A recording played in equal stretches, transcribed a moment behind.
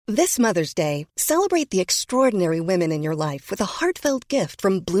This Mother's Day, celebrate the extraordinary women in your life with a heartfelt gift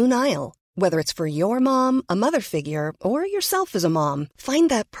from Blue Nile. Whether it's for your mom, a mother figure, or yourself as a mom, find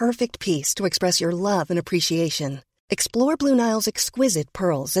that perfect piece to express your love and appreciation. Explore Blue Nile's exquisite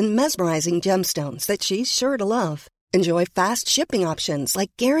pearls and mesmerizing gemstones that she's sure to love. Enjoy fast shipping options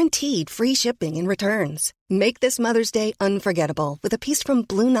like guaranteed free shipping and returns. Make this Mother's Day unforgettable with a piece from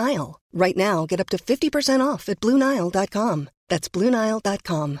Blue Nile. Right now, get up to 50% off at BlueNile.com. That's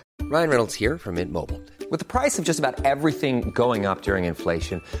BlueNile.com. Ryan Reynolds here from Mint Mobile. With the price of just about everything going up during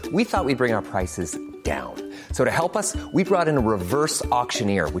inflation, we thought we'd bring our prices down. So to help us, we brought in a reverse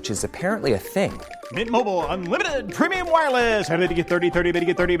auctioneer, which is apparently a thing. Mint Mobile Unlimited Premium Wireless. How to get 30, 30, bit to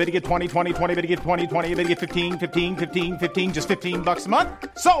get 30, bit to get 20, 20, 20, bit to get 20, 20, bit to get 15, 15, 15, 15, just $15 a month?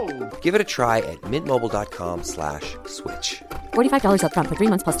 Sold! Give it a try at mintmobile.com/switch. $45 up front for 3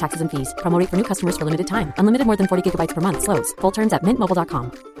 months plus taxes and fees. Promo rate for new customers for limited time. Unlimited more than 40 gigabytes per month. Slows full terms at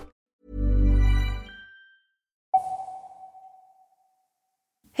mintmobile.com.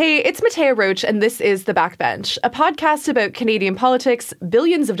 Hey, it's Matea Roach, and this is The Backbench, a podcast about Canadian politics,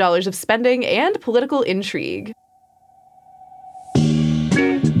 billions of dollars of spending, and political intrigue.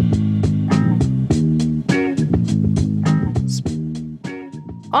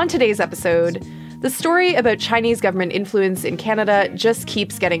 On today's episode, the story about Chinese government influence in Canada just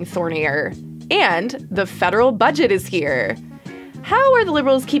keeps getting thornier. And the federal budget is here. How are the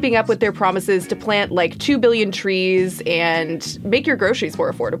Liberals keeping up with their promises to plant like 2 billion trees and make your groceries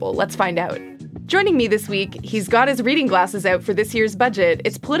more affordable? Let's find out. Joining me this week, he's got his reading glasses out for this year's budget.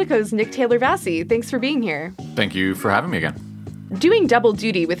 It's Politico's Nick Taylor-Vassy. Thanks for being here. Thank you for having me again. Doing double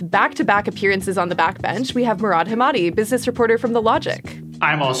duty with back-to-back appearances on the backbench, we have Murad Hamadi, business reporter from The Logic.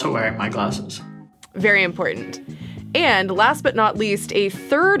 I'm also wearing my glasses. Very important. And last but not least, a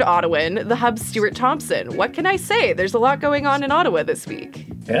third Ottawan, the Hub's Stuart Thompson. What can I say? There's a lot going on in Ottawa this week.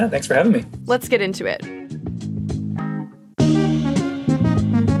 Yeah, thanks for having me. Let's get into it.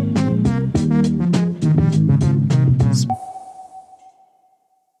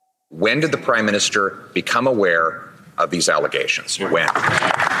 When did the Prime Minister become aware of these allegations? When?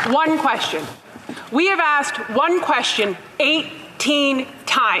 One question. We have asked one question 18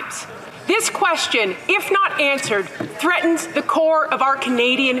 times. This question, if not answered, threatens the core of our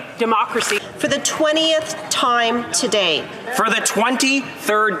Canadian democracy. For the 20th time today. For the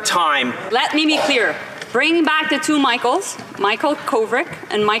 23rd time. Let me be clear. Bringing back the two Michaels, Michael Kovrig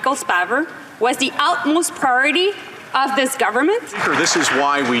and Michael Spavor, was the utmost priority of this government. This is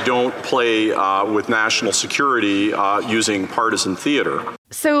why we don't play with national security using partisan theater.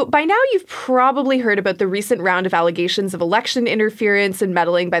 So by now you've probably heard about the recent round of allegations of election interference and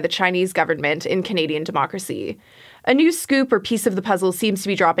meddling by the Chinese government in Canadian democracy. A new scoop or piece of the puzzle seems to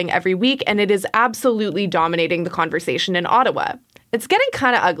be dropping every week, and it is absolutely dominating the conversation in Ottawa. It's getting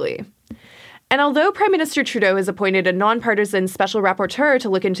kind of ugly. And although Prime Minister Trudeau has appointed a nonpartisan special rapporteur to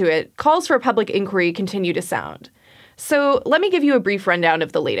look into it, calls for a public inquiry continue to sound. So let me give you a brief rundown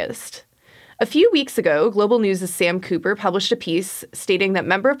of the latest. A few weeks ago, Global News' Sam Cooper published a piece stating that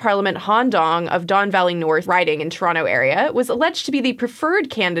Member of Parliament Han Dong of Don Valley North riding in Toronto area was alleged to be the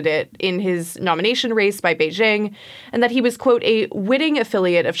preferred candidate in his nomination race by Beijing, and that he was, quote, a witting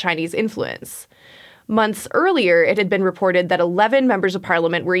affiliate of Chinese influence. Months earlier, it had been reported that 11 members of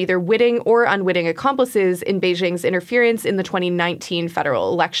parliament were either witting or unwitting accomplices in Beijing's interference in the 2019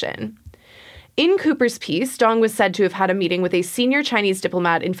 federal election. In Cooper's piece, Dong was said to have had a meeting with a senior Chinese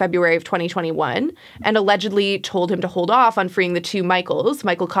diplomat in February of 2021 and allegedly told him to hold off on freeing the two Michaels,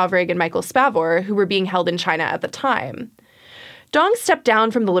 Michael Kovrig and Michael Spavor, who were being held in China at the time. Dong stepped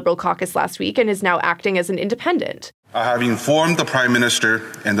down from the Liberal caucus last week and is now acting as an independent. I have informed the Prime Minister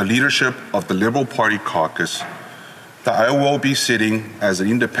and the leadership of the Liberal Party caucus that I will be sitting as an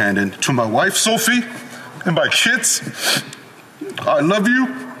independent. To my wife, Sophie, and my kids, I love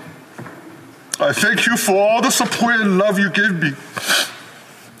you. I thank you for all the support and love you gave me.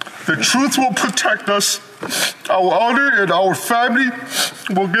 The truth will protect us. Our honor and our family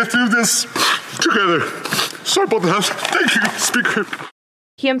will get through this together. Sorry about that. Thank you, Speaker.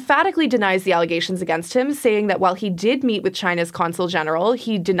 He emphatically denies the allegations against him, saying that while he did meet with China's consul general,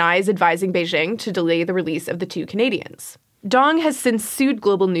 he denies advising Beijing to delay the release of the two Canadians. Dong has since sued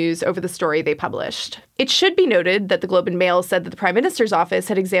Global News over the story they published. It should be noted that the Globe and Mail said that the Prime Minister's office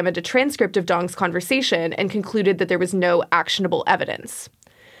had examined a transcript of Dong's conversation and concluded that there was no actionable evidence.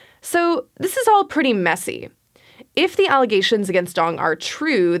 So this is all pretty messy. If the allegations against Dong are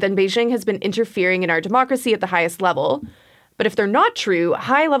true, then Beijing has been interfering in our democracy at the highest level. But if they're not true,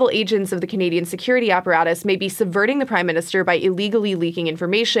 high-level agents of the Canadian security apparatus may be subverting the Prime Minister by illegally leaking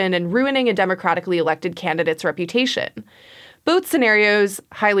information and ruining a democratically elected candidate's reputation. Both scenarios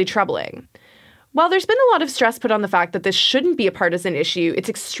highly troubling. While there's been a lot of stress put on the fact that this shouldn't be a partisan issue, it's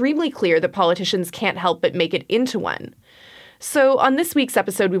extremely clear that politicians can't help but make it into one. So on this week's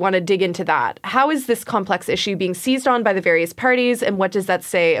episode, we want to dig into that. How is this complex issue being seized on by the various parties, and what does that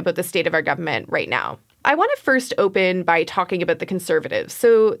say about the state of our government right now? I want to first open by talking about the Conservatives.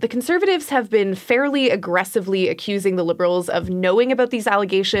 So the Conservatives have been fairly aggressively accusing the Liberals of knowing about these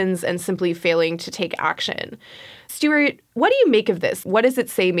allegations and simply failing to take action. Stuart, what do you make of this? What does it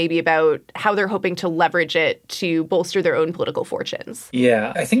say maybe about how they're hoping to leverage it to bolster their own political fortunes?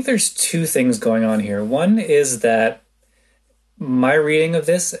 Yeah, I think there's two things going on here. One is that my reading of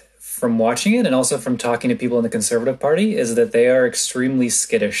this from watching it and also from talking to people in the Conservative Party is that they are extremely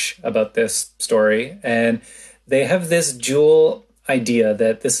skittish about this story. And they have this dual idea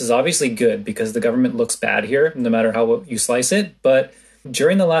that this is obviously good because the government looks bad here, no matter how you slice it. But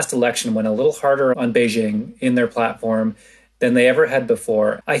during the last election, went a little harder on Beijing in their platform than they ever had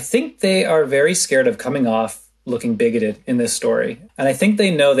before. I think they are very scared of coming off looking bigoted in this story. And I think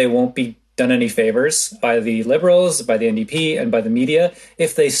they know they won't be done any favors by the Liberals, by the NDP, and by the media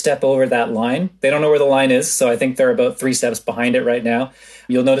if they step over that line. They don't know where the line is, so I think they're about 3 steps behind it right now.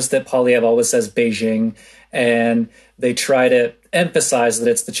 You'll notice that Poilievre always says Beijing, and they try to emphasize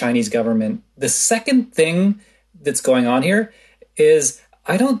that it's the Chinese government. The second thing that's going on here is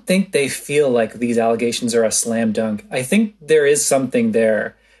I don't think they feel like these allegations are a slam dunk. I think there is something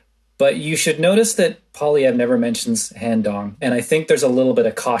there. But you should notice that Poilievre never mentions Han Dong. And I think there's a little bit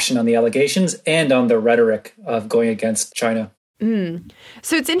of caution on the allegations and on the rhetoric of going against China.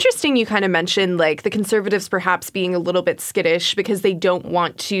 So it's interesting you kind of mentioned like the Conservatives perhaps being a little bit skittish because they don't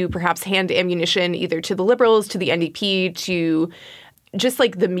want to perhaps hand ammunition either to the Liberals, to the NDP, to just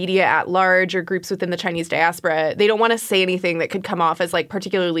like the media at large or groups within the Chinese diaspora. They don't want to say anything that could come off as like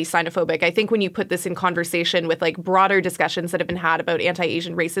particularly xenophobic. I think when you put this in conversation with like broader discussions that have been had about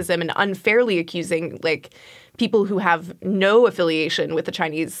anti-Asian racism and unfairly accusing like people who have no affiliation with the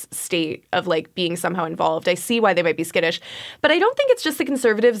Chinese state of like being somehow involved, I see why they might be skittish. But I don't think it's just the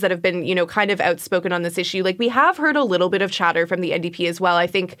Conservatives that have been, you know, kind of outspoken on this issue. Like we have heard a little bit of chatter from the NDP as well. I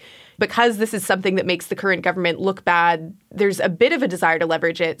think because this is something that makes the current government look bad, there's a bit of a desire to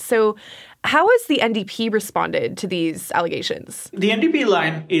leverage it. So how has the NDP responded to these allegations? The NDP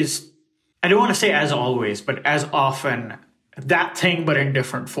line is, I don't want to say as always, but as often that thing, but in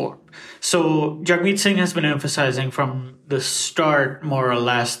different form. So Jagmeet Singh has been emphasizing from the start, more or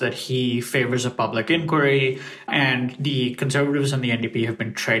less, that he favors a public inquiry, and the Conservatives and the NDP have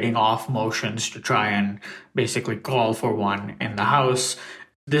been trading off motions to try and basically call for one in the House.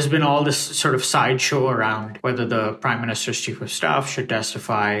 There's been all this sort of sideshow around whether the Prime Minister's Chief of Staff should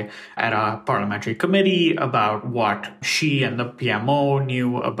testify at a parliamentary committee about what she and the PMO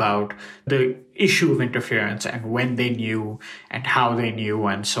knew about the issue of interference and when they knew and how they knew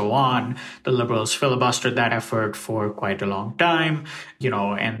and so on. The Liberals filibustered that effort for quite a long time, you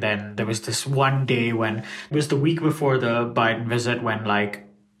know, and then there was this one day when it was the week before the Biden visit when like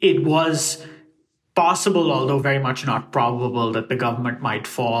it was possible, although very much not probable, that the government might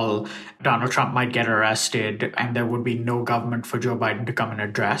fall, Donald Trump might get arrested, and there would be no government for Joe Biden to come and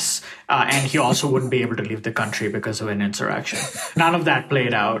address. And he also wouldn't be able to leave the country because of an insurrection. None of that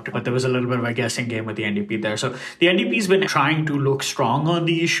played out, but there was a little bit of a guessing game with the NDP there. So the NDP's been trying to look strong on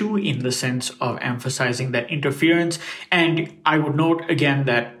the issue in the sense of emphasizing that interference. And I would note again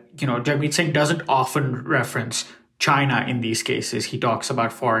that, you know, Jagmeet Singh doesn't often reference China in these cases. He talks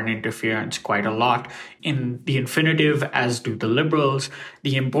about foreign interference quite a lot in the infinitive, as do the Liberals,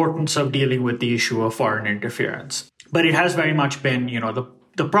 the importance of dealing with the issue of foreign interference. But it has very much been, you know,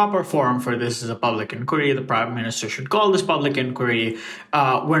 the proper forum for this is a public inquiry. The Prime Minister should call this public inquiry.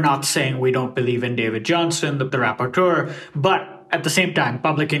 We're not saying we don't believe in David Johnston, the rapporteur, but at the same time,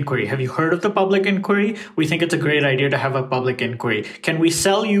 public inquiry. Have you heard of the public inquiry? We think it's a great idea to have a public inquiry. Can we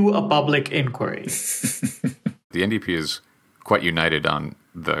sell you a public inquiry? The NDP is quite united on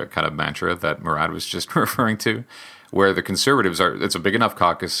the kind of mantra that Murad was just referring to, where the Conservatives are, it's a big enough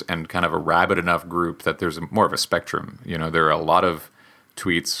caucus and kind of a rabid enough group that there's more of a spectrum. You know, there are a lot of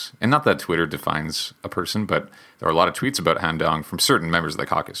tweets, and not that Twitter defines a person, but there are a lot of tweets about Han Dong from certain members of the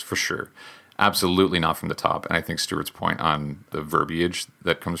caucus, for sure. Absolutely not from the top. And I think Stuart's point on the verbiage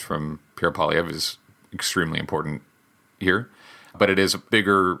that comes from Pierre Poilievre is extremely important here. But it is a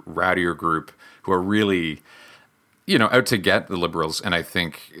bigger, rattier group who are really, you know, out to get the Liberals. And I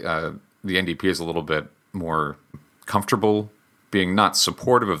think the NDP is a little bit more comfortable being not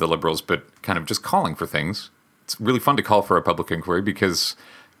supportive of the Liberals, but kind of just calling for things. It's really fun to call for a public inquiry because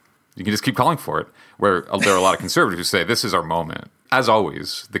you can just keep calling for it, where there are a lot of Conservatives who say, this is our moment. As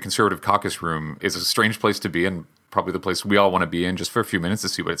always, the Conservative caucus room is a strange place to be, and probably the place we all want to be in just for a few minutes to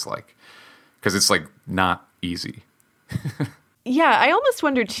see what it's like. Because it's like not easy. Yeah, I almost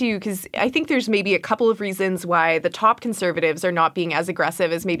wonder too, because I think there's maybe a couple of reasons why the top conservatives are not being as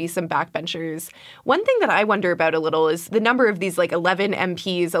aggressive as maybe some backbenchers. One thing that I wonder about a little is the number of these 11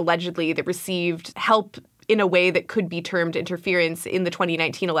 MPs allegedly that received help in a way that could be termed interference in the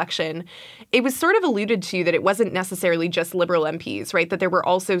 2019 election. It was sort of alluded to that it wasn't necessarily just Liberal MPs, right? That there were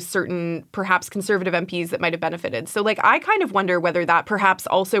also certain, perhaps conservative MPs that might have benefited. So I kind of wonder whether that perhaps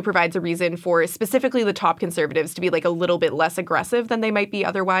also provides a reason for specifically the top conservatives to be a little bit less aggressive than they might be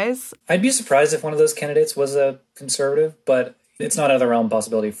otherwise. I'd be surprised if one of those candidates was a conservative, but it's not out of the realm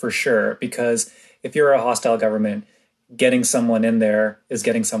possibility for sure, because if you're a hostile government, getting someone in there is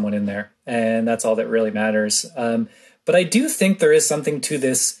getting someone in there. And that's all that really matters. But I do think there is something to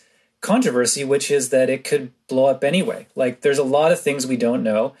this controversy, which is that it could blow up anyway. There's a lot of things we don't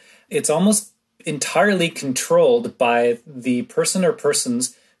know. It's almost entirely controlled by the person or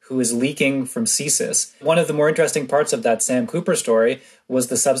persons who is leaking from CSIS. One of the more interesting parts of that Sam Cooper story was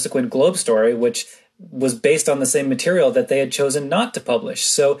the subsequent Globe story, which was based on the same material that they had chosen not to publish.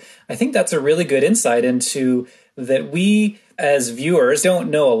 So I think that's a really good insight into that we as viewers don't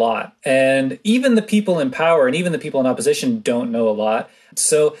know a lot. And even the people in power and even the people in opposition don't know a lot.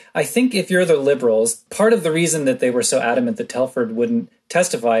 So I think if you're the Liberals, part of the reason that they were so adamant that Telford wouldn't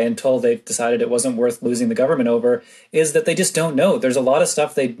testify until they decided it wasn't worth losing the government over is that they just don't know. There's a lot of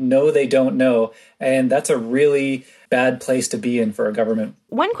stuff they know they don't know. And that's a really bad place to be in for a government.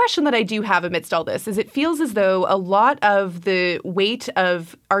 One question that I do have amidst all this is it feels as though a lot of the weight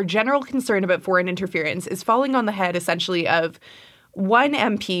of our general concern about foreign interference is falling on the head essentially of one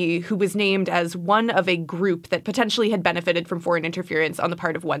MP who was named as one of a group that potentially had benefited from foreign interference on the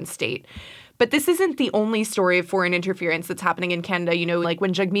part of one state. But this isn't the only story of foreign interference that's happening in Canada.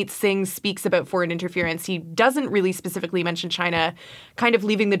 When Jagmeet Singh speaks about foreign interference, he doesn't really specifically mention China, kind of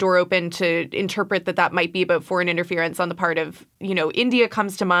leaving the door open to interpret that might be about foreign interference on the part of, India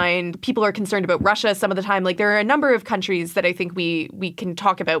comes to mind. People are concerned about Russia some of the time. There are a number of countries that I think we can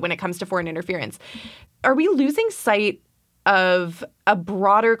talk about when it comes to foreign interference. Are we losing sight of a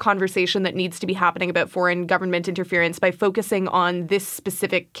broader conversation that needs to be happening about foreign government interference by focusing on this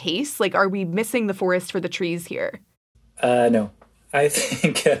specific case? Are we missing the forest for the trees here? No. I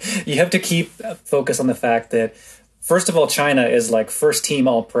think you have to keep focus on the fact that, first of all, China is first team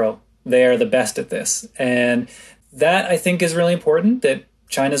All-Pro. They are the best at this. And that, I think, is really important, that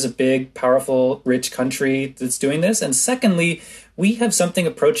China's a big, powerful, rich country that's doing this. And secondly, we have something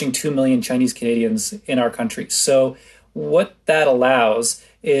approaching 2 million Chinese Canadians in our country. So what that allows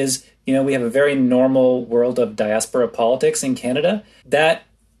is, we have a very normal world of diaspora politics in Canada. That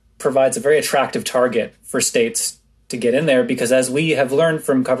provides a very attractive target for states to get in there, because as we have learned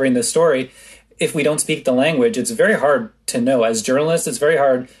from covering this story, if we don't speak the language, it's very hard to know. As journalists, it's very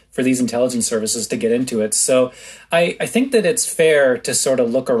hard for these intelligence services to get into it. So I think that it's fair to sort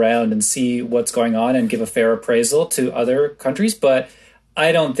of look around and see what's going on and give a fair appraisal to other countries. But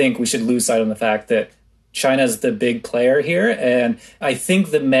I don't think we should lose sight on the fact that China's the big player here. And I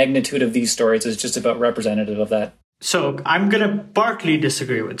think the magnitude of these stories is just about representative of that. So I'm going to partly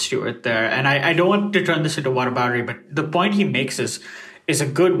disagree with Stuart there. And I don't want to turn this into whataboutery, but the point he makes is a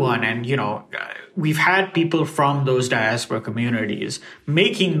good one. And, we've had people from those diaspora communities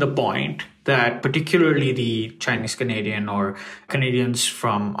making the point that particularly the Chinese Canadian or Canadians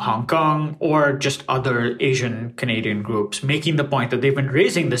from Hong Kong or just other Asian Canadian groups making the point that they've been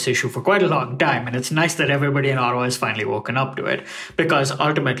raising this issue for quite a long time. And it's nice that everybody in Ottawa has finally woken up to it, because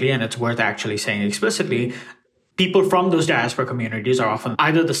ultimately, and it's worth actually saying explicitly, people from those diaspora communities are often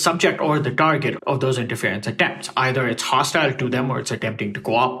either the subject or the target of those interference attempts. Either it's hostile to them or it's attempting to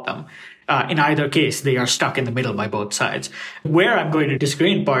co-opt them. In either case, they are stuck in the middle by both sides. Where I'm going to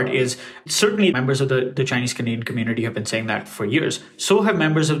disagree in part is certainly members of the Chinese Canadian community have been saying that for years. So have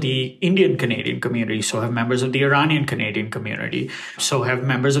members of the Indian Canadian community. So have members of the Iranian Canadian community. So have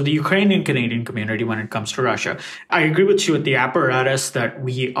members of the Ukrainian Canadian community when it comes to Russia. I agree with you with the apparatus that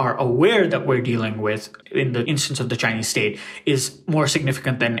we are aware that we're dealing with in the instance of the Chinese state is more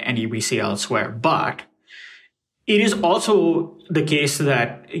significant than any we see elsewhere. But it is also the case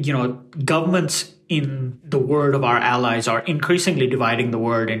that, governments in the world of our allies are increasingly dividing the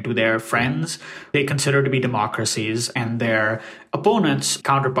world into their friends they consider to be democracies and their opponents,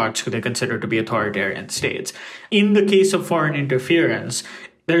 counterparts who they consider to be authoritarian states. In the case of foreign interference,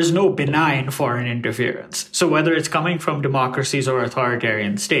 there's no benign foreign interference. So whether it's coming from democracies or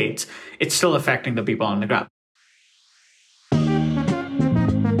authoritarian states, it's still affecting the people on the ground.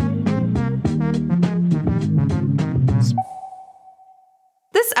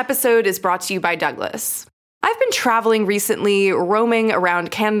 This episode is brought to you by Douglas. I I've been traveling recently, roaming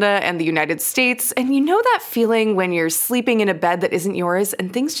around Canada and the United States, and you know that feeling when you're sleeping in a bed that isn't yours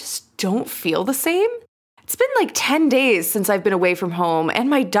and things just don't feel the same? It's been like 10 days since I've been away from home and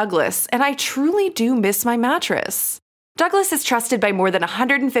my Douglas, and I truly do miss my mattress. Douglas is trusted by more than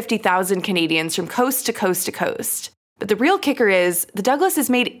 150,000 Canadians from coast to coast to coast. But the real kicker is, the Douglas is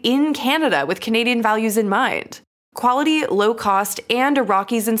made in Canada with Canadian values in mind. Quality, low cost, and a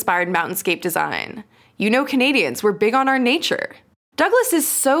Rockies-inspired mountainscape design. You know Canadians, we're big on our nature. Douglas is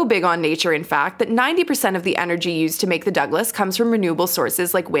so big on nature, in fact, that 90% of the energy used to make the Douglas comes from renewable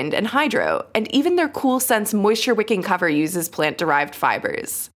sources like wind and hydro, and even their CoolSense moisture-wicking cover uses plant-derived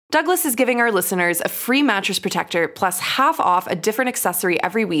fibers. Douglas is giving our listeners a free mattress protector plus half off a different accessory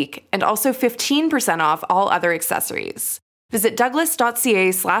every week, and also 15% off all other accessories. Visit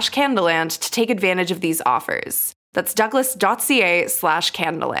douglas.ca/Canadaland to take advantage of these offers. That's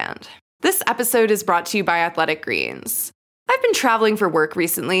douglas.ca/Canadaland. This episode is brought to you by Athletic Greens. I've been traveling for work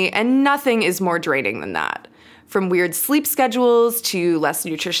recently, and nothing is more draining than that. From weird sleep schedules, to less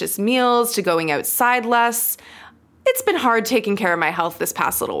nutritious meals, to going outside less, it's been hard taking care of my health this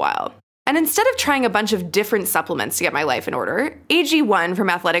past little while. And instead of trying a bunch of different supplements to get my life in order, AG1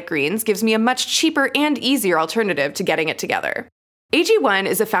 from Athletic Greens gives me a much cheaper and easier alternative to getting it together. AG1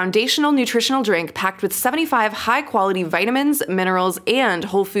 is a foundational nutritional drink packed with 75 high-quality vitamins, minerals, and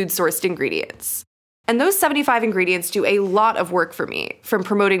whole food-sourced ingredients. And those 75 ingredients do a lot of work for me, from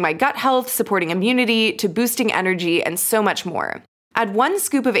promoting my gut health, supporting immunity, to boosting energy, and so much more. Add 1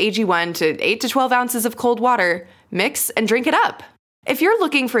 scoop of AG1 to 8 to 12 ounces of cold water, mix, and drink it up. If you're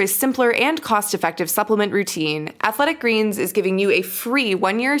looking for a simpler and cost-effective supplement routine, Athletic Greens is giving you a free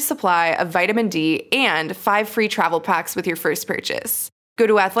 1-year supply of vitamin D and 5 free travel packs with your first purchase. Go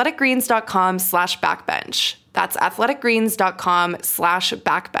to athleticgreens.com/backbench. That's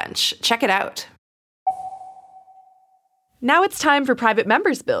athleticgreens.com/backbench. Check it out. Now it's time for Private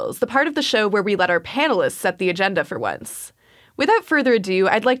Members Bills, the part of the show where we let our panelists set the agenda for once. Without further ado,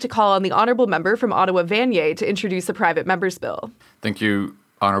 I'd like to call on the Honourable Member from Ottawa-Vanier to introduce a Private Members Bill. Thank you,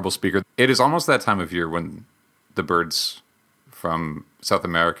 Honourable Speaker. It is almost that time of year when the birds from South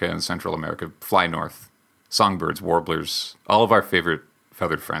America and Central America fly north. Songbirds, warblers, all of our favorite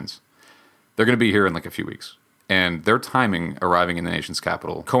feathered friends. They're going to be here in like a few weeks. And their timing arriving in the nation's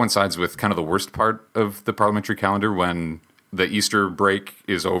capital coincides with kind of the worst part of the parliamentary calendar, when the Easter break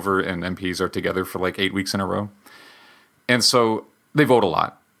is over and MPs are together for like 8 weeks in a row. And so they vote a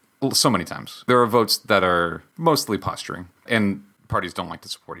lot, so many times. There are votes that are mostly posturing, and parties don't like to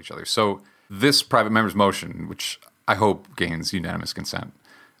support each other. So this private member's motion, which I hope gains unanimous consent,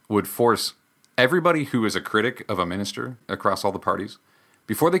 would force everybody who is a critic of a minister across all the parties,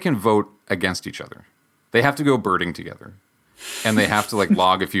 before they can vote against each other, they have to go birding together, and they have to like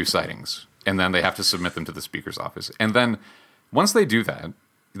log a few sightings, and then they have to submit them to the Speaker's office. And then once they do that,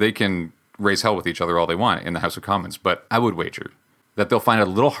 they can raise hell with each other all they want in the House of Commons. But I would wager that they'll find it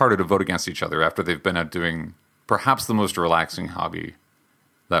a little harder to vote against each other after they've been out doing perhaps the most relaxing hobby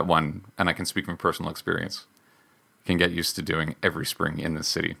that one, and I can speak from personal experience, can get used to doing every spring in this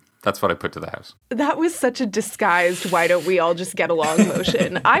city. That's what I put to the House. That was such a disguised, why don't we all just get along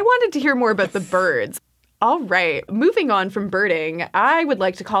motion. I wanted to hear more about the birds. All right, moving on from birding, I would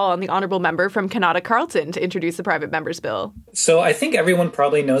like to call on the Honourable Member from Kanata Carleton to introduce the Private Members Bill. So I think everyone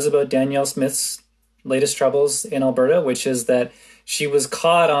probably knows about Danielle Smith's latest troubles in Alberta, which is that she was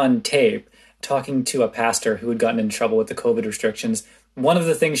caught on tape talking to a pastor who had gotten in trouble with the COVID restrictions. One of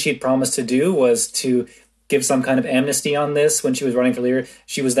the things she'd promised to do was to give some kind of amnesty on this when she was running for leader.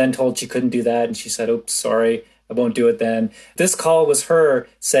 She was then told she couldn't do that, and she said, oops, sorry, I won't do it then. This call was her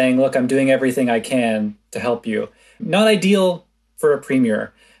saying, look, I'm doing everything I can to help you. Not ideal for a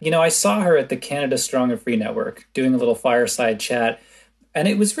premier. You know, I saw her at the Canada Strong and Free Network doing a little fireside chat, and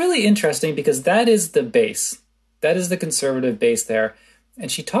it was really interesting because that is the base. That is the conservative base there.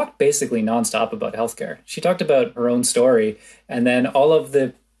 And she talked basically nonstop about healthcare. She talked about her own story and then all of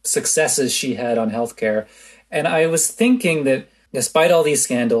the successes she had on healthcare. And I was thinking that despite all these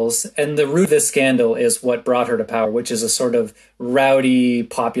scandals, and the root of this scandal is what brought her to power, which is a sort of rowdy,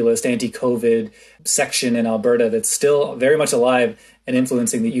 populist, anti-COVID section in Alberta that's still very much alive and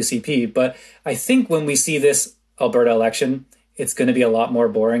influencing the UCP. But I think when we see this Alberta election, it's going to be a lot more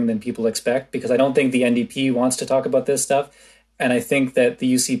boring than people expect, because I don't think the NDP wants to talk about this stuff. And I think that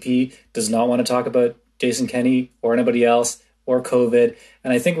the UCP does not want to talk about Jason Kenney or anybody else or COVID.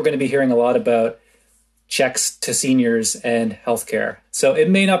 And I think we're going to be hearing a lot about checks to seniors and healthcare. So it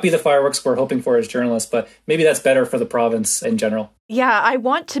may not be the fireworks we're hoping for as journalists, but maybe that's better for the province in general. Yeah, I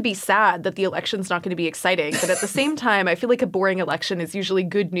want to be sad that the election's not going to be exciting, but at the same time, I feel like a boring election is usually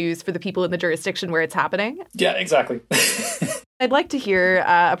good news for the people in the jurisdiction where it's happening. Yeah, exactly. I'd like to hear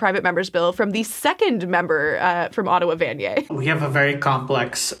a private member's bill from the second member from Ottawa, Vanier. We have a very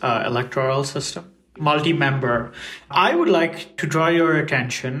complex electoral system. Multi-member. I would like to draw your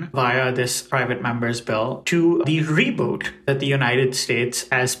attention via this private member's bill to the reboot that the United States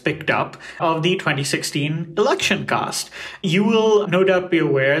has picked up of the 2016 election cost. You will no doubt be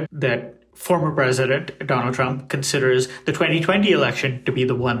aware that former President Donald Trump considers the 2020 election to be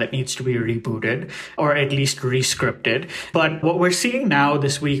the one that needs to be rebooted, or at least rescripted. But what we're seeing now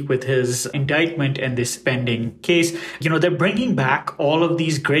this week with his indictment and this pending case, they're bringing back all of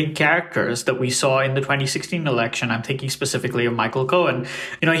these great characters that we saw in the 2016 election. I'm thinking specifically of Michael Cohen.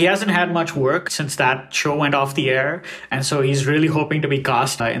 He hasn't had much work since that show went off the air, and so he's really hoping to be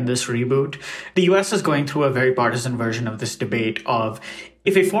cast in this reboot. The U.S. is going through a very partisan version of this debate of,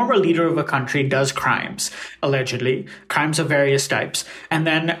 if a former leader of a country does crimes, allegedly, crimes of various types, and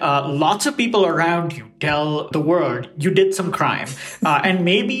then lots of people around you tell the world you did some crime, and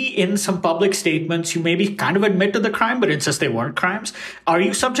maybe in some public statements you maybe kind of admit to the crime but insist they weren't crimes, are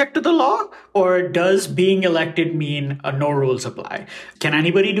you subject to the law? Or does being elected mean no rules apply? Can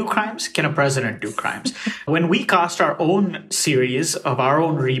anybody do crimes? Can a president do crimes? When we cast our own series of our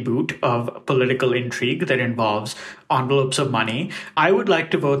own reboot of political intrigue that involves envelopes of money, I would like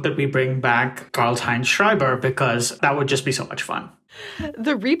to vote that we bring back Karl-Heinz Schreiber, because that would just be so much fun.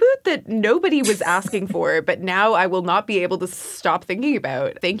 The reboot that nobody was asking for, but now I will not be able to stop thinking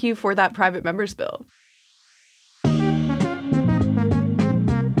about. Thank you for that private member's bill.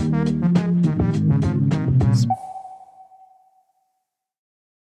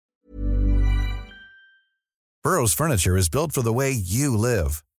 Burrow's furniture is built for the way you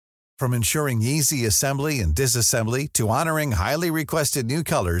live. From ensuring easy assembly and disassembly to honoring highly requested new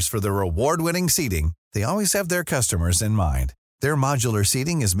colors for their award-winning seating, they always have their customers in mind. Their modular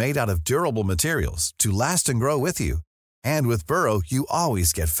seating is made out of durable materials to last and grow with you. And with Burrow, you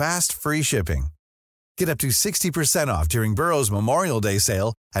always get fast, free shipping. Get up to 60% off during Burrow's Memorial Day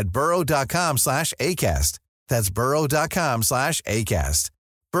sale at burrow.com/ACAST. That's burrow.com/ACAST.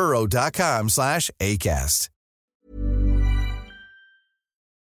 burrow.com/ACAST.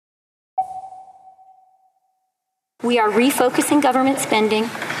 We are refocusing government spending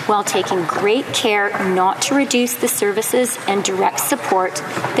while taking great care not to reduce the services and direct support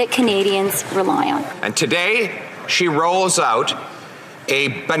that Canadians rely on. And today, she rolls out a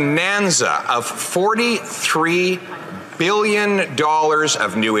bonanza of $43 billion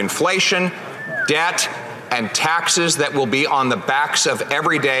of new inflation, debt, and taxes that will be on the backs of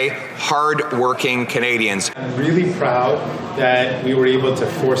everyday, hard-working Canadians. I'm really proud that we were able to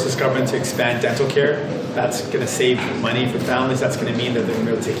force this government to expand dental care. That's going to save money for families. That's going to mean that they're going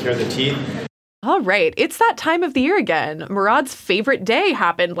to be able to take care of their teeth. All right, it's that time of the year again. Murad's favorite day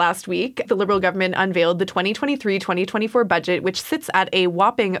happened last week. The Liberal government unveiled the 2023-2024 budget, which sits at a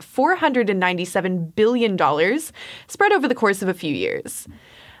whopping $497 billion, spread over the course of a few years.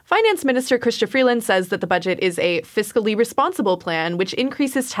 Finance Minister Chrystia Freeland says that the budget is a fiscally responsible plan which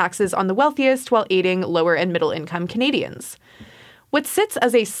increases taxes on the wealthiest while aiding lower and middle income Canadians. What sits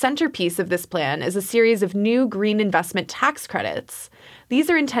as a centerpiece of this plan is a series of new green investment tax credits. These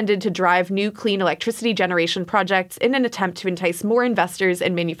are intended to drive new clean electricity generation projects in an attempt to entice more investors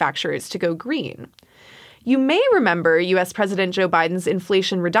and manufacturers to go green. You may remember U.S. President Joe Biden's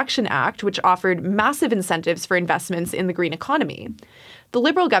Inflation Reduction Act, which offered massive incentives for investments in the green economy. The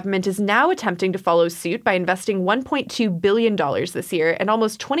Liberal government is now attempting to follow suit by investing $1.2 billion this year and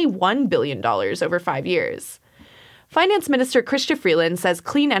almost $21 billion over 5 years. Finance Minister Chrystia Freeland says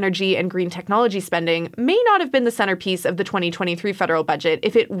clean energy and green technology spending may not have been the centerpiece of the 2023 federal budget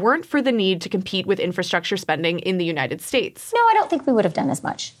if it weren't for the need to compete with infrastructure spending in the United States. No, I don't think we would have done as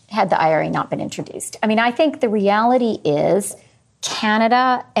much had the IRA not been introduced. I mean, I think the reality is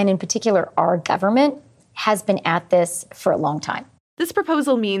Canada, and in particular our government, has been at this for a long time. This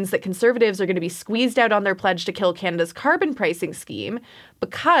proposal means that Conservatives are going to be squeezed out on their pledge to kill Canada's carbon pricing scheme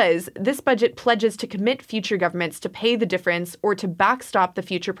because this budget pledges to commit future governments to pay the difference or to backstop the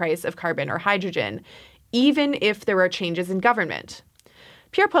future price of carbon or hydrogen, even if there are changes in government.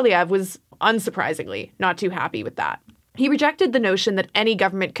 Pierre Poilievre was, unsurprisingly, not too happy with that. He rejected the notion that any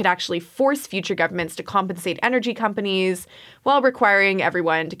government could actually force future governments to compensate energy companies while requiring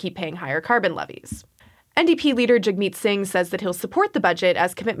everyone to keep paying higher carbon levies. NDP leader Jagmeet Singh says that he'll support the budget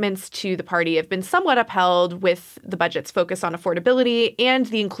as commitments to the party have been somewhat upheld, with the budget's focus on affordability and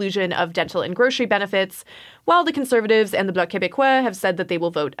the inclusion of dental and grocery benefits, while the Conservatives and the Bloc Québécois have said that they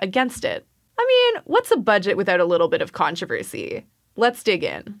will vote against it. I mean, what's a budget without a little bit of controversy? Let's dig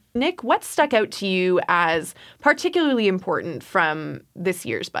in. Nick, what stuck out to you as particularly important from this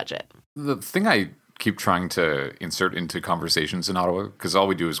year's budget? The thing I keep trying to insert into conversations in Ottawa, because all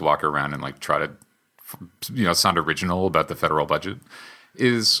we do is walk around and try to sound original about the federal budget,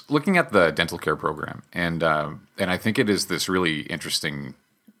 is looking at the dental care program. And I think it is this really interesting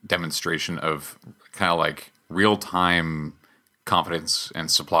demonstration of kind of real-time confidence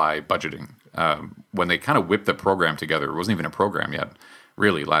and supply budgeting. When they kind of whipped the program together, it wasn't even a program yet,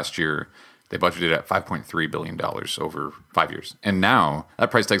 really, last year. They budgeted at $5.3 billion over 5 years. And now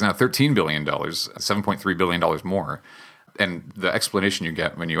that price tag's now $13 billion, $7.3 billion more. And the explanation you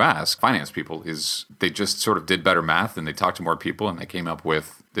get when you ask finance people is they just sort of did better math and they talked to more people and they came up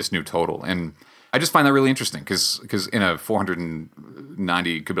with this new total. And I just find that really interesting because in a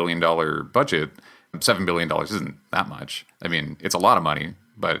 $490 billion budget, $7 billion isn't that much. I mean, it's a lot of money,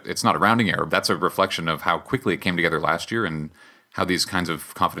 but it's not a rounding error. That's a reflection of how quickly it came together last year and how these kinds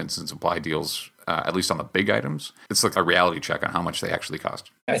of confidence and supply deals, at least on the big items, it's like a reality check on how much they actually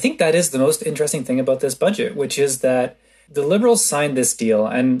cost. I think that is the most interesting thing about this budget, which is that the Liberals signed this deal,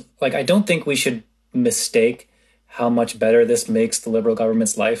 and I don't think we should mistake how much better this makes the Liberal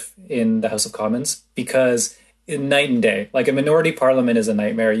government's life in the House of Commons, because night and day, a minority parliament is a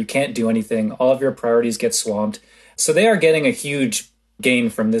nightmare. You can't do anything. All of your priorities get swamped. So they are getting a huge gain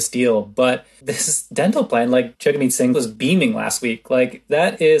from this deal. But this dental plan, Jagmeet Singh was beaming last week,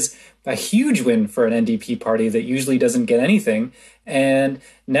 that is a huge win for an NDP party that usually doesn't get anything. And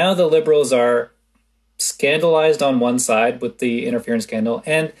now the Liberals are scandalized on one side with the interference scandal.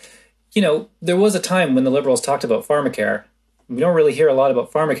 And, there was a time when the Liberals talked about pharmacare. We don't really hear a lot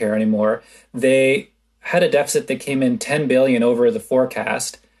about pharmacare anymore. They had a deficit that came in $10 billion over the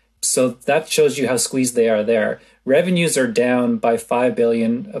forecast. So that shows you how squeezed they are there. Revenues are down by $5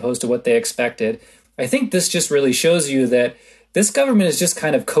 billion opposed to what they expected. I think this just really shows you that this government is just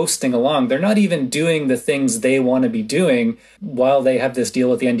kind of coasting along. They're not even doing the things they want to be doing while they have this deal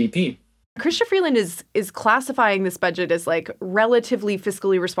with the NDP. Chrystia Freeland is classifying this budget as relatively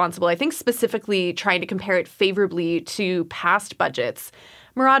fiscally responsible, I think specifically trying to compare it favorably to past budgets.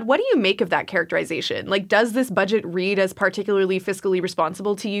 Murad, what do you make of that characterization? Does this budget read as particularly fiscally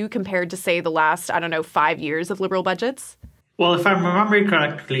responsible to you compared to, say, the last, 5 years of Liberal budgets? Well, if I'm remembering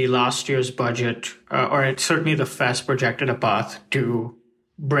correctly, last year's budget, or it's certainly the FES projected a path to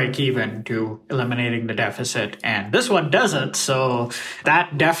break even, to eliminating the deficit, and this one doesn't. So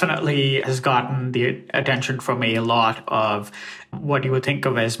that definitely has gotten the attention from a lot of what you would think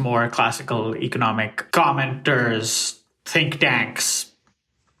of as more classical economic commenters, think tanks,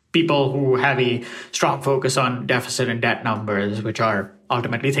 people who have a strong focus on deficit and debt numbers, which are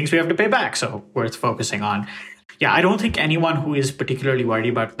ultimately things we have to pay back, so worth focusing on. Yeah, I don't think anyone who is particularly worried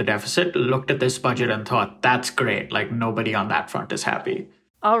about the deficit looked at this budget and thought, that's great. Nobody on that front is happy.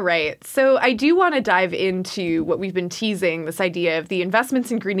 All right. So I do want to dive into what we've been teasing, this idea of the investments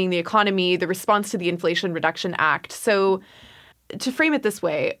in greening the economy, the response to the Inflation Reduction Act. So to frame it this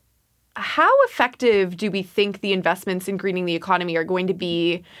way, how effective do we think the investments in greening the economy are going to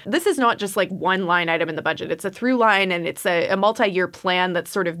be? This is not just one line item in the budget. It's a through line and it's a multi-year plan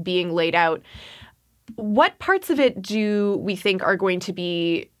that's sort of being laid out. What parts of it do we think are going to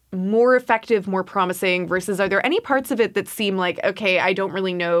be more effective, more promising, versus are there any parts of it that seem okay, I don't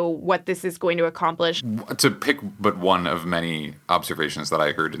really know what this is going to accomplish? To pick but one of many observations that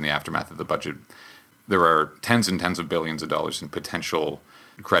I heard in the aftermath of the budget, there are tens and tens of billions of dollars in potential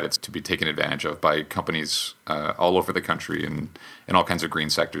credits to be taken advantage of by companies all over the country in all kinds of green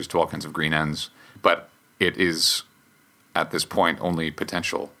sectors to all kinds of green ends. But it is, at this point, only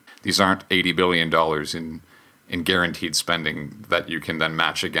potential. These aren't $80 billion in guaranteed spending that you can then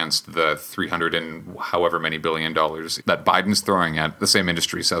match against the 300 and however many billion dollars that Biden's throwing at the same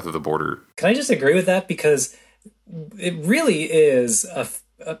industry south of the border. Can I just agree with that? Because it really is a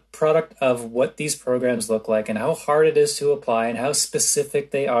product of what these programs look like and how hard it is to apply and how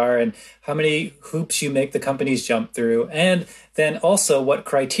specific they are and how many hoops you make the companies jump through. And then also what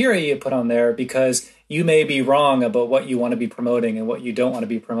criteria you put on there, because you may be wrong about what you want to be promoting and what you don't want to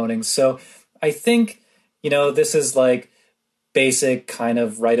be promoting. So I think, this is basic kind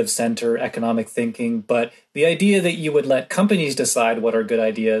of right-of-center economic thinking, but the idea that you would let companies decide what are good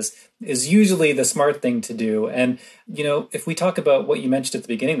ideas is usually the smart thing to do. And, if we talk about what you mentioned at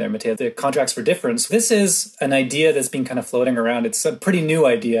the beginning there, Mateo, the contracts for difference, this is an idea that's been kind of floating around. It's a pretty new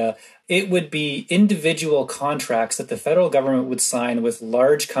idea. It would be individual contracts that the federal government would sign with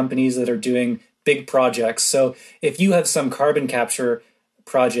large companies that are doing big projects. So if you have some carbon capture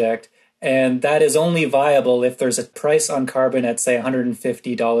project, and that is only viable if there's a price on carbon at, say,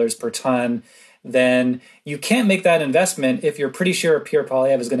 $150 per ton, then you can't make that investment if you're pretty sure Pierre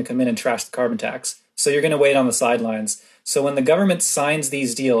Poilievre is going to come in and trash the carbon tax. So you're going to wait on the sidelines. So when the government signs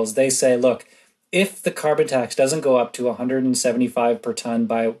these deals, they say, look, if the carbon tax doesn't go up to $175 per ton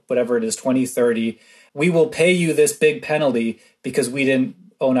by whatever it is, 2030, we will pay you this big penalty because we didn't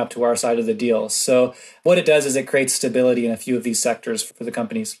own up to our side of the deal. So what it does is it creates stability in a few of these sectors for the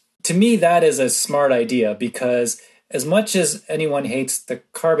companies. To me, that is a smart idea because as much as anyone hates the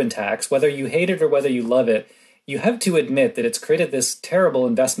carbon tax, whether you hate it or whether you love it, you have to admit that it's created this terrible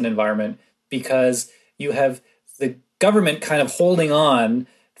investment environment because you have the government kind of holding on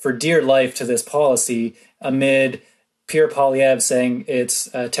for dear life to this policy amid Pierre Poilievre saying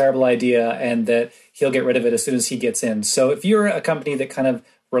it's a terrible idea and that he'll get rid of it as soon as he gets in. So if you're a company that kind of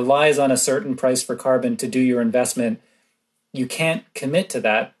relies on a certain price for carbon to do your investment, you can't commit to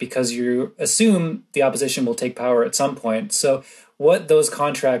that because you assume the opposition will take power at some point. So what those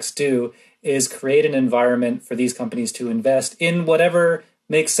contracts do is create an environment for these companies to invest in whatever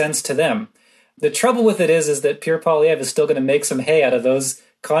makes sense to them. The trouble with it is that Pierre Poilievre is still going to make some hay out of those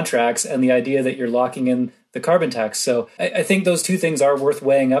contracts and the idea that you're locking in the carbon tax. So I think those two things are worth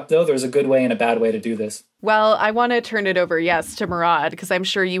weighing up, though. There's a good way and a bad way to do this. Well, I want to turn it over, to Murad, because I'm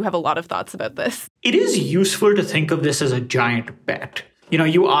sure you have a lot of thoughts about this. It is useful to think of this as a giant bet.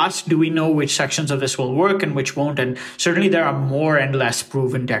 You asked, do we know which sections of this will work and which won't? And certainly there are more and less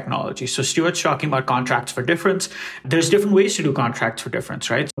proven technologies. So Stuart's talking about contracts for difference. There's different ways to do contracts for difference,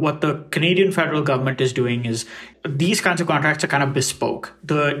 right? What the Canadian federal government is doing is these kinds of contracts are kind of bespoke.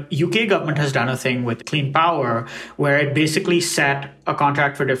 The UK government has done a thing with Clean Power where it basically set a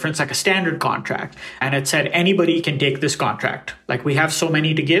contract for difference like a standard contract. And it said anybody can take this contract. Like we have so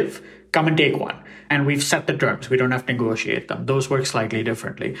many to give, come and take one. And we've set the terms. We don't have to negotiate them. Those work slightly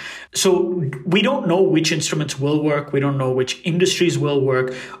differently. So we don't know which instruments will work. We don't know which industries will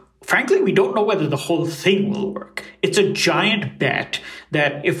work. Frankly, we don't know whether the whole thing will work. It's a giant bet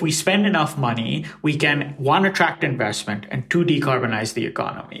that if we spend enough money, we can, one, attract investment, and two, decarbonize the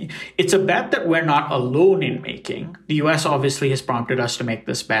economy. It's a bet that we're not alone in making. The US obviously has prompted us to make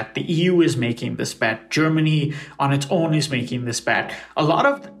this bet. The EU is making this bet. Germany on its own is making this bet. A lot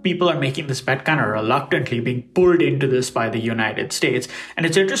of people are making this bet kind of reluctantly, being pulled into this by the United States. And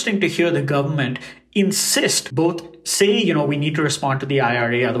it's interesting to hear the government insist, both say, we need to respond to the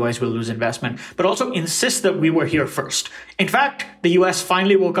IRA, otherwise we'll lose investment, but also insist that we were here first. In fact, the US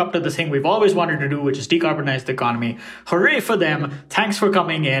finally woke up to the thing we've always wanted to do, which is decarbonize the economy. Hooray for them. Thanks for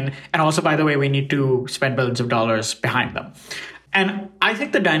coming in. And also, by the way, we need to spend billions of dollars behind them. And I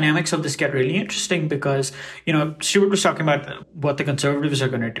think the dynamics of this get really interesting because, Stuart was talking about what the Conservatives are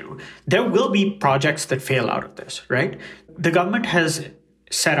going to do. There will be projects that fail out of this, right? The government has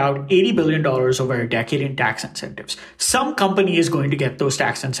set out $80 billion over a decade in tax incentives. Some company is going to get those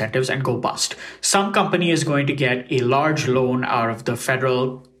tax incentives and go bust. Some company is going to get a large loan out of the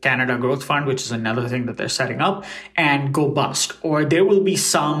federal Canada Growth Fund, which is another thing that they're setting up, and go bust. Or there will be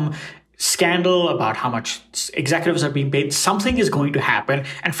some scandal about how much executives are being paid. Something is going to happen.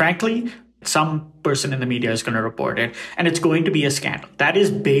 And frankly, some person in the media is going to report it, and it's going to be a scandal. That is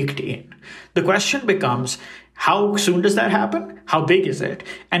baked in. The question becomes, how soon does that happen? How big is it?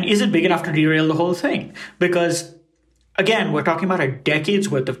 And is it big enough to derail the whole thing? Because, again, we're talking about a decade's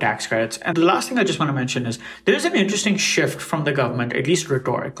worth of tax credits. And the last thing I just want to mention is there's an interesting shift from the government, at least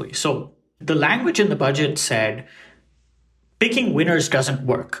rhetorically. So the language in the budget said, picking winners doesn't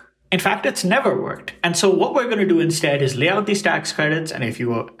work. In fact, it's never worked. And so what we're going to do instead is lay out these tax credits. And if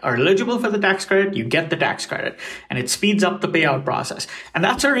you are eligible for the tax credit, you get the tax credit. And it speeds up the payout process. And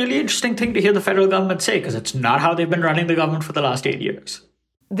that's a really interesting thing to hear the federal government say, because it's not how they've been running the government for the last 8 years.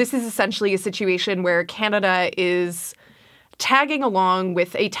 This is essentially a situation where Canada is tagging along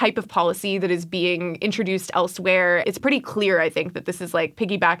with a type of policy that is being introduced elsewhere. It's pretty clear, I think, that this is like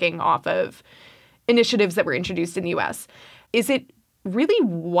piggybacking off of initiatives that were introduced in the US. Is it really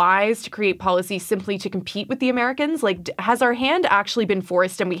wise to create policy simply to compete with the Americans? Like, has our hand actually been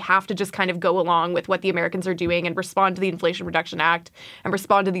forced and we have to just kind of go along with what the Americans are doing and respond to the Inflation Reduction Act and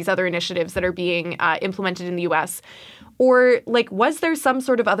respond to these other initiatives that are being implemented in the U.S.? Or, like, was there some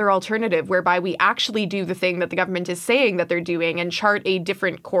sort of other alternative whereby we actually do the thing that the government is saying that they're doing and chart a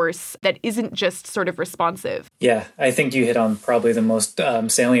different course that isn't just sort of responsive? Yeah, I think you hit on probably the most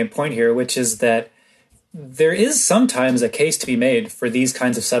salient point here, which is that there is sometimes a case to be made for these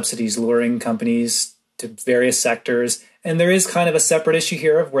kinds of subsidies luring companies to various sectors. And there is kind of a separate issue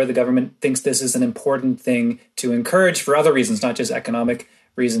here of where the government thinks this is an important thing to encourage for other reasons, not just economic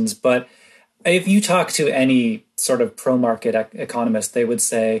reasons. But if you talk to any sort of pro-market economist, they would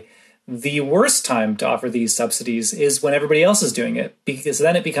say the worst time to offer these subsidies is when everybody else is doing it, because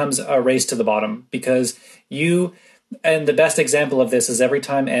then it becomes a race to the bottom. Because and the best example of this is every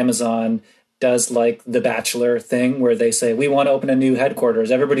time Amazon does like the Bachelor thing where they say, we want to open a new headquarters,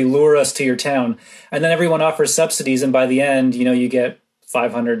 everybody lure us to your town. And then everyone offers subsidies. And by the end, you get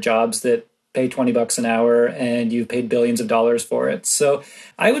 500 jobs that pay $20 an hour and you've paid billions of dollars for it. So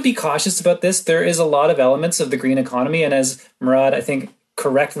I would be cautious about this. There is a lot of elements of the green economy. And as Murad, I think,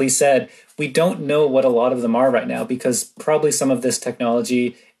 correctly said, we don't know what a lot of them are right now because probably some of this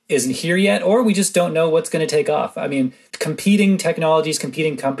technology isn't here yet, or we just don't know what's going to take off. I mean, competing technologies,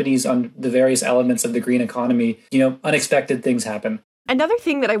 competing companies on the various elements of the green economy, unexpected things happen. Another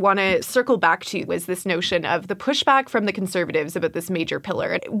thing that I want to circle back to was this notion of the pushback from the Conservatives about this major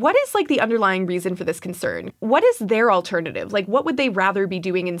pillar. What is like the underlying reason for this concern? What is their alternative? Like, what would they rather be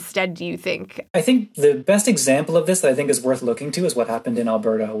doing instead, do you think? I think the best example of this that I think is worth looking to is what happened in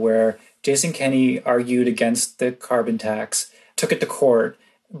Alberta, where Jason Kenney argued against the carbon tax, took it to court.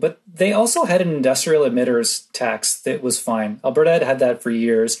 But they also had an industrial emitters tax that was fine. Alberta had that for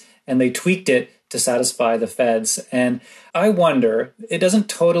years, and they tweaked it to satisfy the feds. And I wonder, it doesn't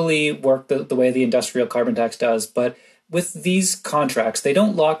totally work the way the industrial carbon tax does, but with these contracts, they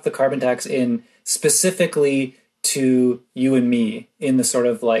don't lock the carbon tax in specifically to you and me in the sort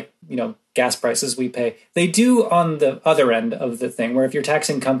of like, gas prices we pay. They do on the other end of the thing, where if you're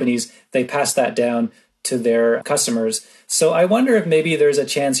taxing companies, they pass that down to their customers. So I wonder if maybe there's a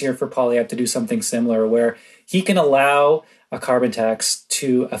chance here for Poilievre to do something similar where he can allow a carbon tax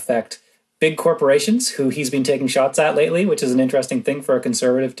to affect big corporations who he's been taking shots at lately, which is an interesting thing for a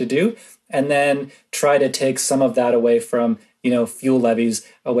Conservative to do, and then try to take some of that away from, fuel levies,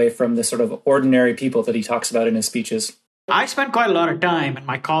 away from the sort of ordinary people that he talks about in his speeches. I spent quite a lot of time, and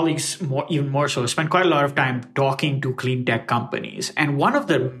my colleagues even more so, spent quite a lot of time talking to clean tech companies. And one of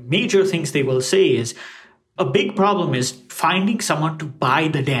the major things they will say is a big problem is finding someone to buy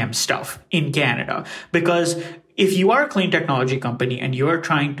the damn stuff in Canada. Because if you are a clean technology company and you're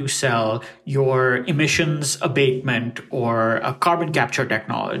trying to sell your emissions abatement or a carbon capture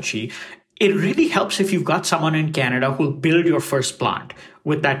technology, it really helps if you've got someone in Canada who'll build your first plant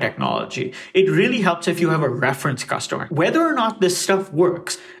with that technology. It really helps if you have a reference customer. Whether or not this stuff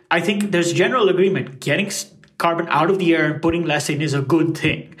works, I think there's general agreement. Getting carbon out of the air and putting less in is a good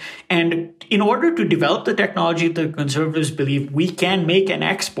thing. And in order to develop the technology the Conservatives believe we can make and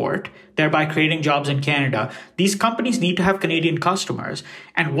export, thereby creating jobs in Canada, these companies need to have Canadian customers.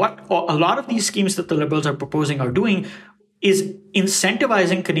 And what a lot of these schemes that the Liberals are proposing are doing is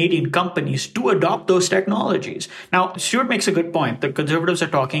incentivizing Canadian companies to adopt those technologies. Now, Stuart makes a good point. The Conservatives are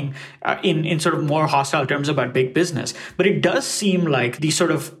talking in sort of more hostile terms about big business. But it does seem like the sort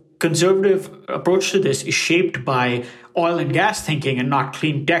of Conservative approach to this is shaped by oil and gas thinking and not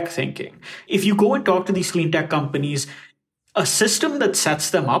clean tech thinking. If you go and talk to these clean tech companies, a system that sets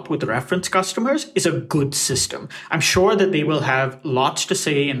them up with reference customers is a good system. I'm sure that they will have lots to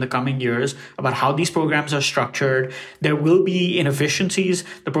say in the coming years about how these programs are structured. There will be inefficiencies.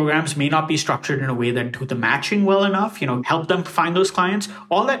 The programs may not be structured in a way that do the matching well enough, help them find those clients.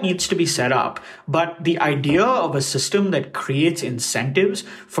 All that needs to be set up. But the idea of a system that creates incentives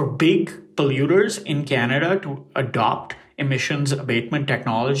for big polluters in Canada to adopt emissions abatement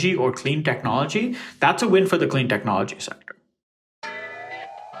technology or clean technology, that's a win for the clean technology sector.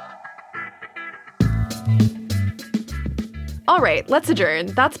 All right, let's adjourn.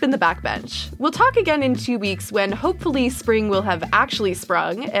 That's been The Backbench. We'll talk again in 2 weeks when hopefully spring will have actually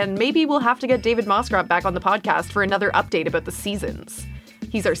sprung, and maybe we'll have to get David Moscrop back on the podcast for another update about the seasons.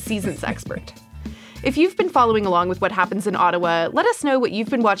 He's our seasons expert. If you've been following along with what happens in Ottawa, let us know what you've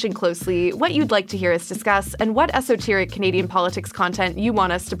been watching closely, what you'd like to hear us discuss, and what esoteric Canadian politics content you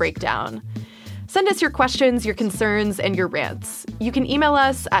want us to break down. Send us your questions, your concerns, and your rants. You can email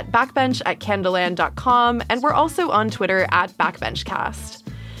us at backbench@canadaland.com, and we're also on Twitter @backbenchcast.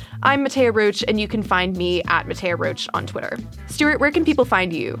 I'm Matea Roach, and you can find me at Matea Roach on Twitter. Stuart, where can people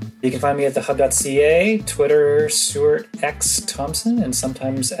find you? You can find me at thehub.ca, Twitter, Stuart X Thompson, and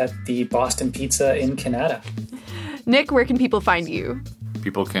sometimes at the Boston Pizza in Canada. Nick, where can people find you?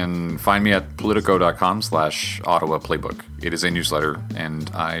 People can find me at politico.com/Ottawa Playbook. It is a newsletter,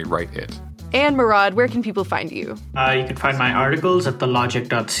 and I write it. And Murad, where can people find you? You can find my articles at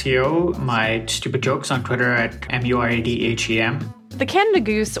thelogic.co, my stupid jokes on Twitter at MURADHEM. The Canada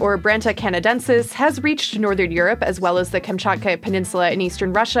goose, or Branta canadensis, has reached northern Europe as well as the Kamchatka Peninsula in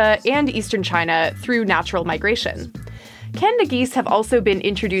eastern Russia and eastern China through natural migration. Canada geese have also been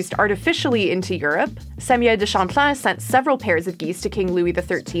introduced artificially into Europe. Semier de Champlain sent several pairs of geese to King Louis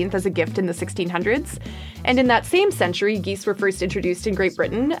XIII as a gift in the 1600s. And in that same century, geese were first introduced in Great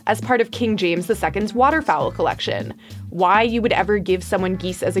Britain as part of King James II's waterfowl collection. Why you would ever give someone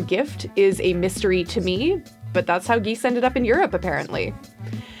geese as a gift is a mystery to me, but that's how geese ended up in Europe, apparently.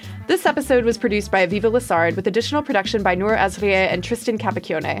 This episode was produced by Aviva Lessard with additional production by Noor Azrieh and Tristan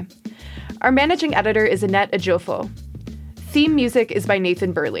Capacchione. Our managing editor is Annette Ejiofor. Theme music is by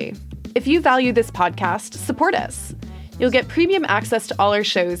Nathan Burley. If you value this podcast, support us. You'll get premium access to all our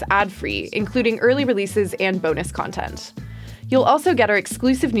shows ad-free, including early releases and bonus content. You'll also get our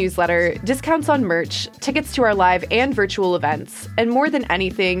exclusive newsletter, discounts on merch, tickets to our live and virtual events, and more than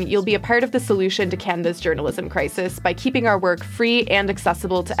anything, you'll be a part of the solution to Canada's journalism crisis by keeping our work free and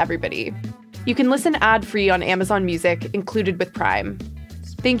accessible to everybody. You can listen ad-free on Amazon Music, included with Prime.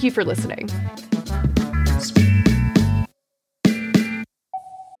 Thank you for listening.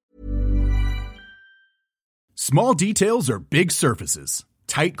 Small details are big surfaces.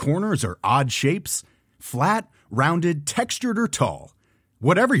 Tight corners are odd shapes. Flat, rounded, textured, or tall.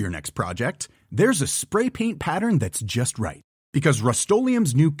 Whatever your next project, there's a spray paint pattern that's just right. Because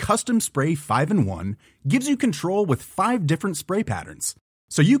Rust-Oleum's new Custom Spray 5-in-1 gives you control with 5 different spray patterns.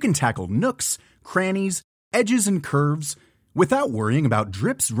 So you can tackle nooks, crannies, edges, and curves without worrying about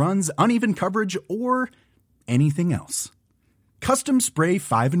drips, runs, uneven coverage, or anything else. Custom Spray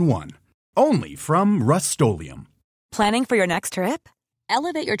 5-in-1. Only from Rust-Oleum. Planning for your next trip?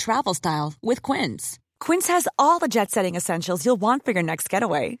 Elevate your travel style with Quince. Quince has all the jet-setting essentials you'll want for your next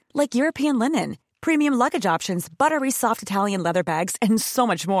getaway, like European linen, premium luggage options, buttery soft Italian leather bags, and so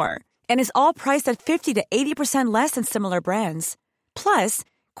much more. And is all priced at 50 to 80% less than similar brands. Plus,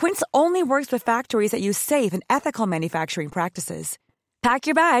 Quince only works with factories that use safe and ethical manufacturing practices. Pack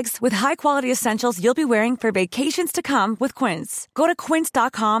your bags with high-quality essentials you'll be wearing for vacations to come with Quince. Go to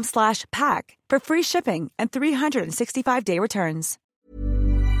quince.com/pack for free shipping and 365-day returns.